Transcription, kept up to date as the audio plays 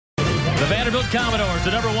The Vanderbilt Commodores,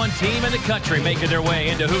 the #1 team in the country, making their way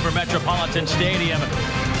into Hoover Metropolitan Stadium.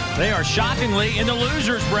 They are shockingly in the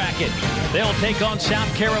losers bracket. They'll take on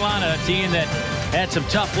South Carolina, a team that had some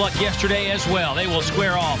tough luck yesterday as well. They will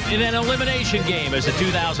square off in an elimination game as the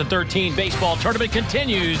 2013 baseball tournament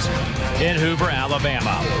continues in Hoover,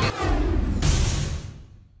 Alabama.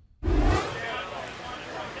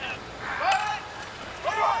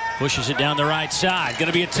 Pushes it down the right side. Going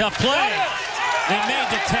to be a tough play. They made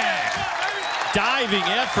the tag. Diving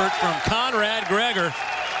effort from Conrad Gregor,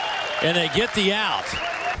 and they get the out.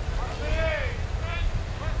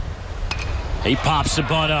 He pops the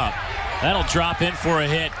bunt up. That'll drop in for a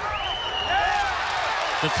hit.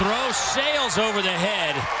 The throw sails over the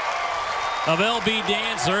head of L.B.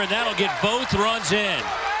 Dantzler, and that'll get both runs in.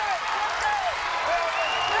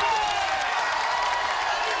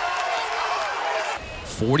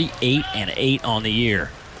 .48-8 on the year.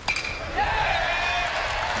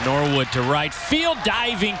 Norwood to right field,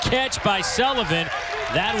 diving catch by Sullivan.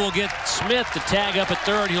 That will get Smith to tag up at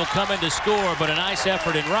third. He'll come in to score, but a nice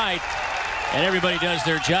effort in right. And everybody does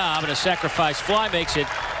their job, and a sacrifice fly makes it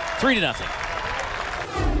 3-0.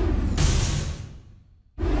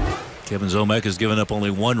 Kevin Zomek has given up only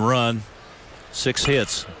 1 run, 6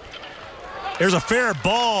 hits. There's a fair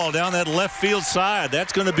ball down that left field side.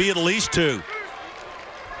 That's going to be at least 2.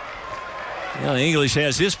 Well, English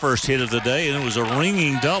has his first hit of the day, and it was a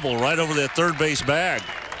ringing double right over that third base bag.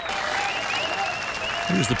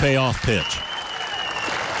 Here's the payoff pitch.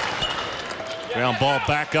 Ground ball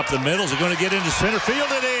back up the middle. Is it going to get into center field?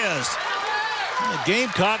 It is. The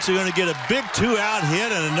Gamecocks are going to get a big 2-out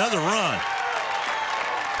hit and another run.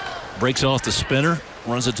 Breaks off the spinner,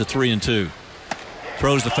 runs it to 3-2.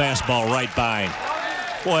 Throws the fastball right by him.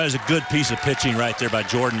 Boy, that was a good piece of pitching right there by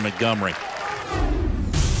Jordan Montgomery.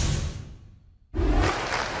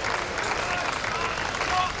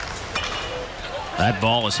 That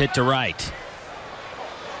ball is hit to right.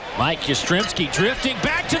 Mike Yastrzemski drifting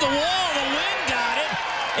back to the wall. The wind got it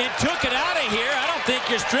and took it out of here. I don't think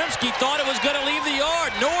Yastrzemski thought it was going to leave the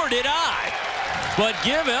yard, nor did I. But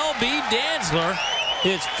give L.B. Dantzler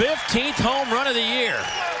his 15th home run of the year.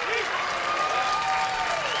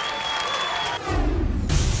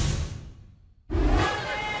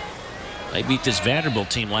 They beat this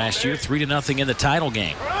Vanderbilt team last year 3-0 in the title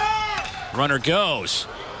game. Runner goes.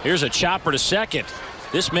 Here's a chopper to second.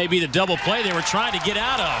 This may be the double play they were trying to get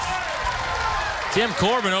out of. Tim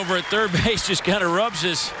Corbin over at third base just kind of rubs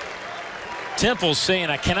his temples saying,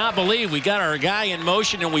 I cannot believe we got our guy in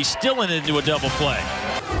motion and we still went into a double play.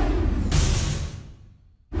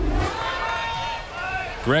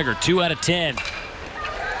 Gregor, 2 out of 10.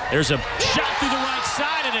 There's a shot through the right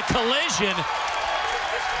side and a collision.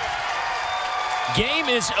 Game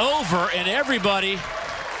is over, and everybody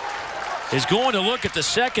is going to look at the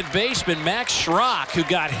second baseman, Max Schrock, who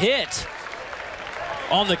got hit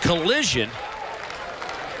on the collision.